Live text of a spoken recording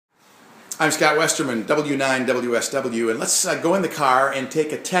I'm Scott Westerman, W9WSW, and let's go in the car and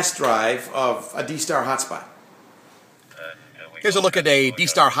take a test drive of a DutchStar Hotspot. Here's a look at a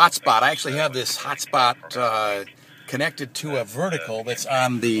DutchStar Hotspot. I actually have this Hotspot connected to a vertical that's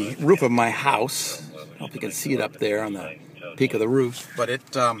on the roof of my house. I don't know if you can see it up there on the peak of the roof, but it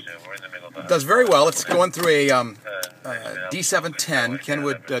does very well. It's going through a D710,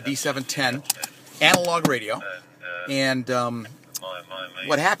 Kenwood D710 analog radio, and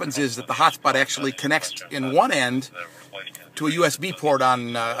what happens is that the hotspot actually connects in one end to a USB port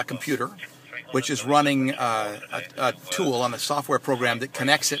on a computer, which is running a tool on a software program that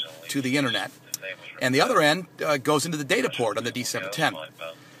connects it to the internet. And the other end goes into the data port on the D710.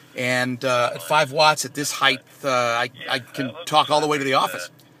 And at 5 watts at this height, I can talk all the way to the office.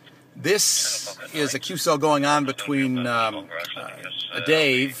 This is a QSO going on between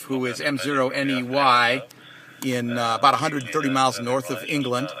Dave, who is M0NEY, in about 130 miles north of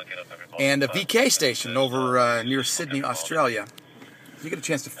England, and a VK station over near Sydney, Australia. You get a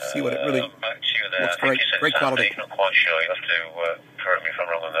chance to see what it really looks great. Great quality. I'm not quite sure. You'll have to correct me if I'm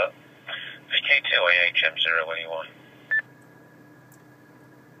wrong on that. VK2AH M0NEY.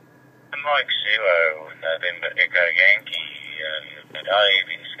 Mike 0, November Echo Yankee, Dave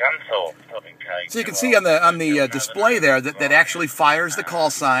in Scunthorpe. So you can see on the display there that actually fires the call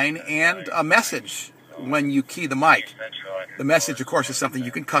sign and a message when you key the mic. The message, of course, is something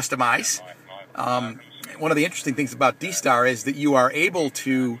you can customize. One of the interesting things about DutchStar is that you are able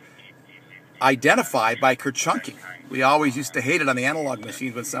to identify by kerchunking. We always used to hate it on the analog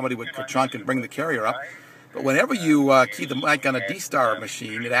machines when somebody would kerchunk and bring the carrier up. But whenever you key the mic on a DutchStar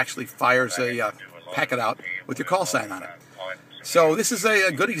machine, it actually fires a packet out with your call sign on it. So this is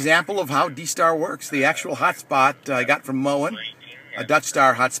a good example of how DutchStar works. The actual hotspot I got from Moen, a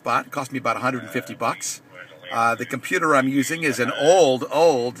DutchStar hotspot. It cost me about 150 bucks. The computer I'm using is an old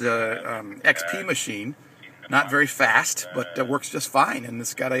XP machine. Not very fast, but works just fine. And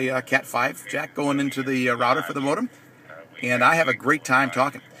it's got a Cat 5 jack going into the router for the modem. And I have a great time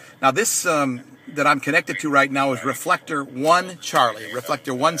talking. Now this that I'm connected to right now is Reflector 1 Charlie,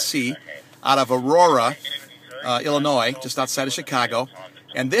 Reflector 1C, out of Aurora, Illinois, just outside of Chicago.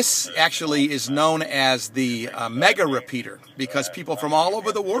 And this actually is known as the mega repeater because people from all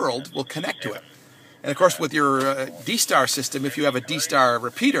over the world will connect to it. And of course, with your DutchStar system, if you have a DutchStar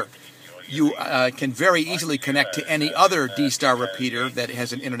repeater, you can very easily connect to any other DutchStar repeater that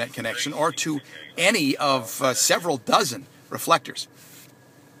has an internet connection or to any of several dozen reflectors.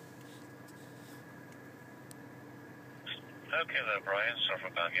 Okay there, Brian.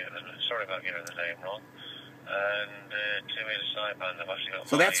 Sorry about getting the name wrong. And 2 meters sideband. I've actually got.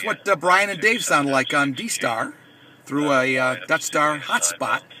 So that's what Brian and Dave sound like on DutchStar through a DutchStar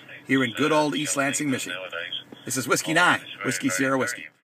hotspot here in good old East Lansing, Michigan. This is Whiskey 9, Whiskey Sierra Whiskey.